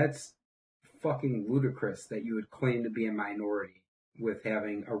 That's fucking ludicrous that you would claim to be a minority with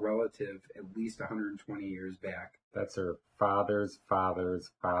having a relative at least 120 years back. That's her father's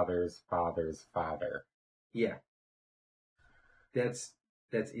father's father's father's father. Yeah. That's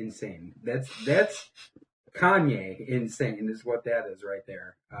insane. That's Kanye insane is what that is right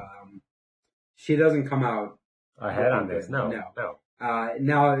there. She doesn't come out ahead on this. No.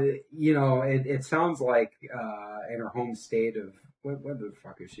 Now, it sounds like in her home state of, what the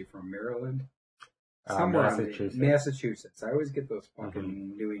fuck is she from? Maryland? Somewhere Massachusetts. I always get those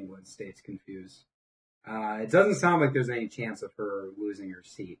fucking New England states confused. It doesn't sound like there's any chance of her losing her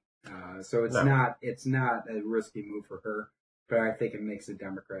seat. So it's not a risky move for her, but I think it makes the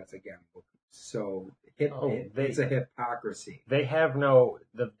Democrats again look so it's a hypocrisy. The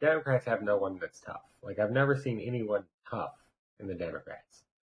Democrats have no one that's tough. Like, I've never seen anyone tough in the Democrats.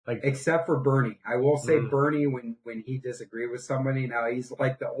 Like, except for Bernie. I will say Bernie, when he disagreed with somebody, now he's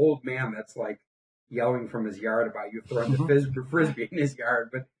like the old man that's like yelling from his yard about you throwing the frisbee in his yard,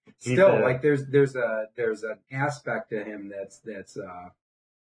 but still, like there's an aspect to him that's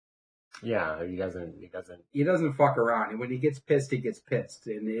yeah, he doesn't fuck around, and when he gets pissed,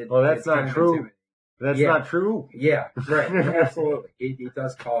 and that's not true. That's not true. Yeah, right. Absolutely, he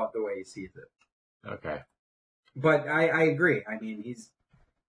does call it the way he sees it. Okay, but I agree. I mean,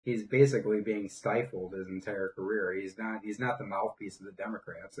 he's basically being stifled his entire career. He's not the mouthpiece of the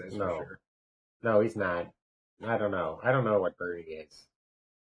Democrats, that's for sure. No, he's not. I don't know. I don't know what Bernie is.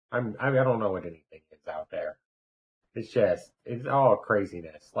 I don't know what anything is out there. It's all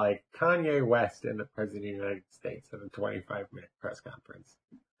craziness. Like Kanye West and the President of the United States at a 25-minute press conference.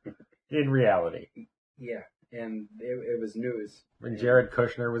 In reality. Yeah, and it was news. When Jared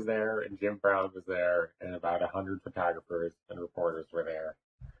Kushner was there, and Jim Brown was there, and about 100 photographers and reporters were there.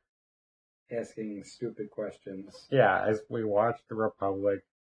 Asking stupid questions. Yeah, as we watched the Republic,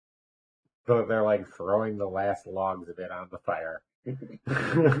 they're like throwing the last logs of it on the fire.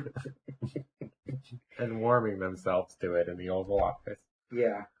 And warming themselves to it in the Oval Office.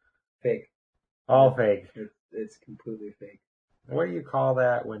 Yeah. Fake. All fake. It's completely fake. What do you call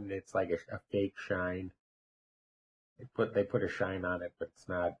that when it's like a fake shine? They put a shine on it, but it's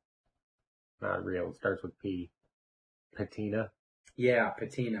not real. It starts with P. Patina? Yeah,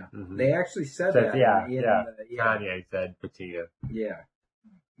 patina. Mm-hmm. They actually said that. Yeah. Kanye said patina. Yeah.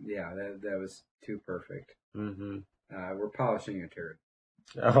 Yeah, that was too perfect. Mm-hmm. We're polishing a turd.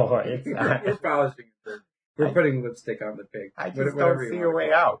 Oh, it's we're polishing a turd. We're putting lipstick on the pig. I just don't see a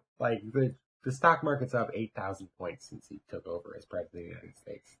way out. Like, the stock market's up 8,000 points since he took over as president of the United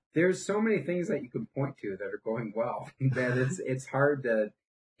States. There's so many things that you can point to that are going well that it's hard to.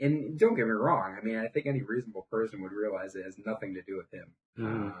 And don't get me wrong. I mean, I think any reasonable person would realize it has nothing to do with him.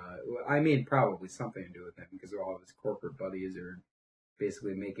 Mm-hmm. I mean, probably something to do with him because all of his corporate buddies are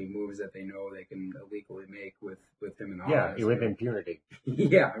basically making moves that they know they can illegally make with him in office. Yeah, with impunity.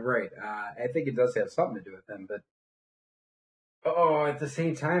 Yeah, right. I think it does have something to do with him, but at the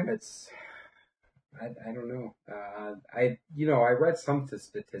same time, it's I don't know. I read some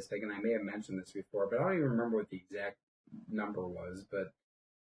statistic, and I may have mentioned this before, but I don't even remember what the exact number was. But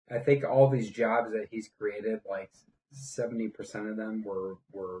I think all these jobs that he's created, like 70% of them were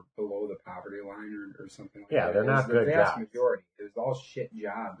below the poverty line or something like that. Yeah, they're not good jobs. The vast majority. It was all shit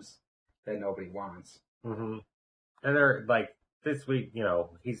jobs that nobody wants. Mm-hmm. And they're like, this week,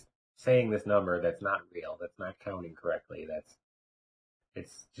 he's saying this number that's not real, that's not counting correctly,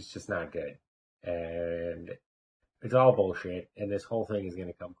 it's just not good. And It's all bullshit, and this whole thing is going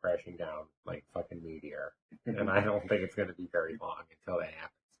to come crashing down like fucking meteor. And I don't think it's going to be very long until that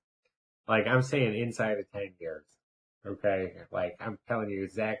happens. Like, I'm saying inside of 10 years. Okay? Like, I'm telling you,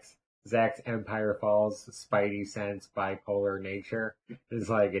 Zach's Empire Falls, Spidey sense, bipolar nature is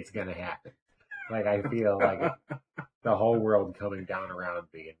like, it's going to happen. Like, I feel like the whole world coming down around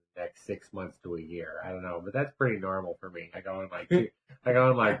me in the next 6 months to a year. I don't know, but that's pretty normal for me. I go in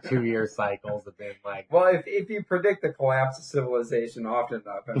like 2 year cycles of being like. Well, if you predict the collapse of civilization often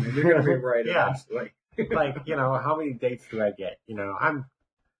enough, I mean, you're gonna be right eventually. Like, how many dates do I get?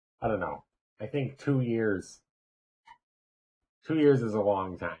 I don't know. I think 2 years. 2 years is a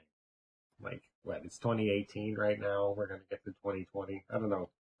long time. Like, what? It's 2018 right now. We're gonna get to 2020. I don't know.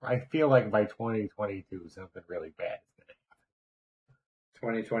 I feel like by 2022, something really bad is going to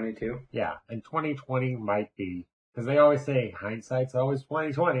happen. 2022? Yeah, and 2020 might be, because they always say hindsight's always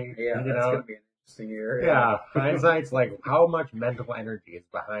 2020. Yeah, that's going to be an interesting year. Yeah, hindsight's like how much mental energy is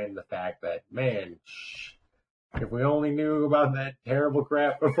behind the fact that, man, if we only knew about that terrible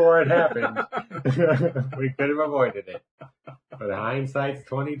crap before it happened, we could have avoided it. But hindsight's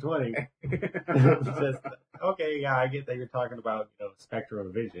 2020. Just, okay, yeah, I get that you're talking about, spectrum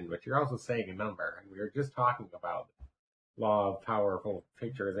of vision, but you're also saying a number. And we were just talking about law of powerful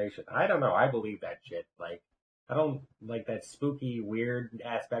picturization. I don't know. I believe that shit. Like, I don't like that spooky, weird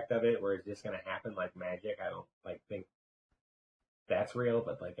aspect of it where it's just going to happen like magic. I don't think that's real,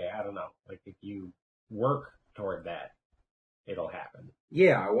 but I don't know. Like, if you work toward that, it'll happen.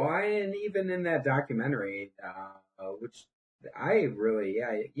 Yeah, well, and even in that documentary, which I really,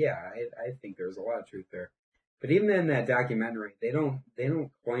 I think there's a lot of truth there. But even in that documentary, they don't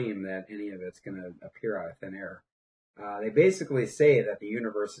claim that any of it's going to appear out of thin air. They basically say that the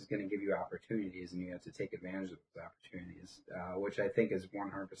universe is going to give you opportunities, and you have to take advantage of those opportunities, which I think is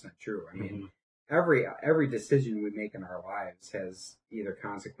 100% true. I mean, every decision we make in our lives has either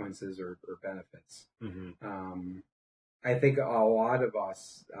consequences or benefits. I think a lot of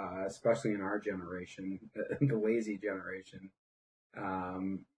us, especially in our generation, the lazy generation,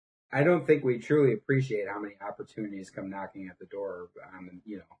 I don't think we truly appreciate how many opportunities come knocking at the door on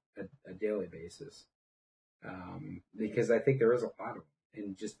a daily basis. Because I think there is a lot of them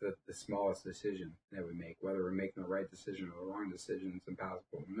in just the smallest decision that we make, whether we're making the right decision or the wrong decision. It's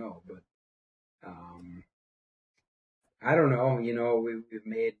impossible to know, but I don't know. We've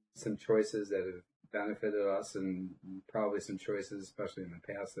made some choices that have benefited us, and probably some choices, especially in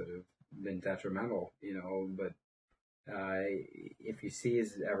the past, that have been detrimental. But if you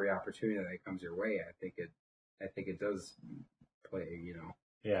seize every opportunity that comes your way, I think it does play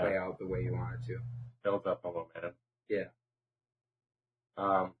play out the way you want it to. Build up a momentum. Yeah.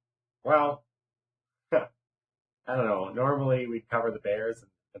 Well, I don't know. Normally we'd cover the Bears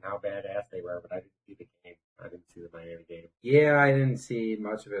and how badass they were, but I didn't see the game. I didn't see the Miami game. Yeah, I didn't see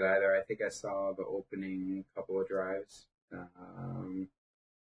much of it either. I think I saw the opening couple of drives,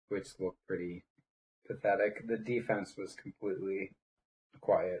 which looked pretty pathetic. The defense was completely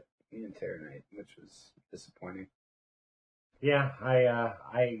quiet the entire night, which was disappointing. Yeah, I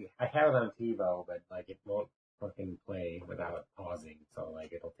have it on TiVo, but it won't fucking play without pausing. So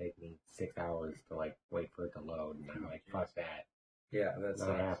it'll take me 6 hours to wait for it to load, and I'm like, fuck that. Yeah, that's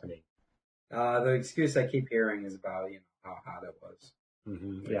not happening. The excuse I keep hearing is about how hot it was.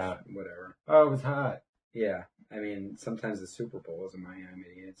 Yeah, whatever. Oh, it was hot. Yeah, I mean sometimes the Super Bowl is in Miami.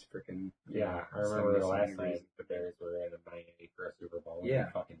 It's freaking. Yeah, I remember the last time the Bears were in Miami for a Super Bowl. And they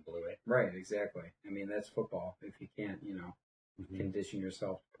fucking blew it. Right, exactly. I mean that's football. If you can't, condition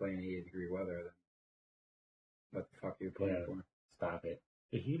yourself to play in 80-degree weather, then what the fuck are you playing for? Stop it.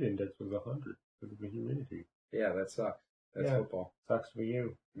 The heat index was 100 because of the humidity. Yeah, that sucks. That's football. Sucks for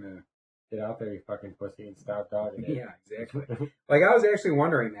you. Yeah. Get out there, you fucking pussy, and stop dogging it. Yeah, exactly. I was actually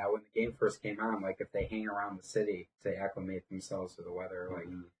wondering that when the game first came on, if they hang around the city to acclimate themselves to the weather,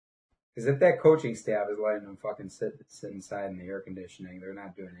 because if that coaching staff is letting them fucking sit inside in the air conditioning, they're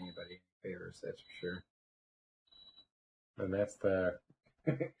not doing anybody any favors, that's for sure. And that's the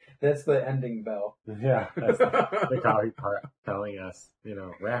that's the ending bell. Yeah, that's the coffee part telling us,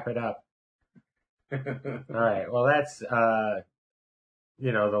 wrap it up. All right. Well, that's the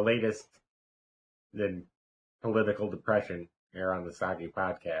latest in political depression here on the Soggy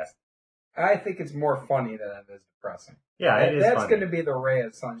Podcast. I think it's more funny than it is depressing. Yeah, it is. That's going to be the ray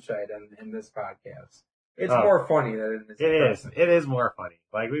of sunshine in this podcast. It's more funny than it is depressing. It is more funny.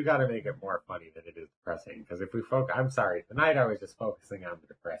 We've got to make it more funny than it is depressing. Because if we focus, I'm sorry, tonight I was just focusing on the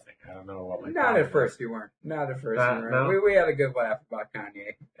depressing. I don't know what my Not at first you weren't. Not at first you weren't. No? We had a good laugh about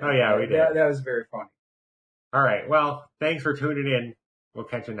Kanye. Oh yeah, we did. That was very funny. All right. Well, thanks for tuning in. We'll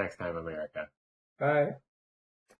catch you next time, America. Bye.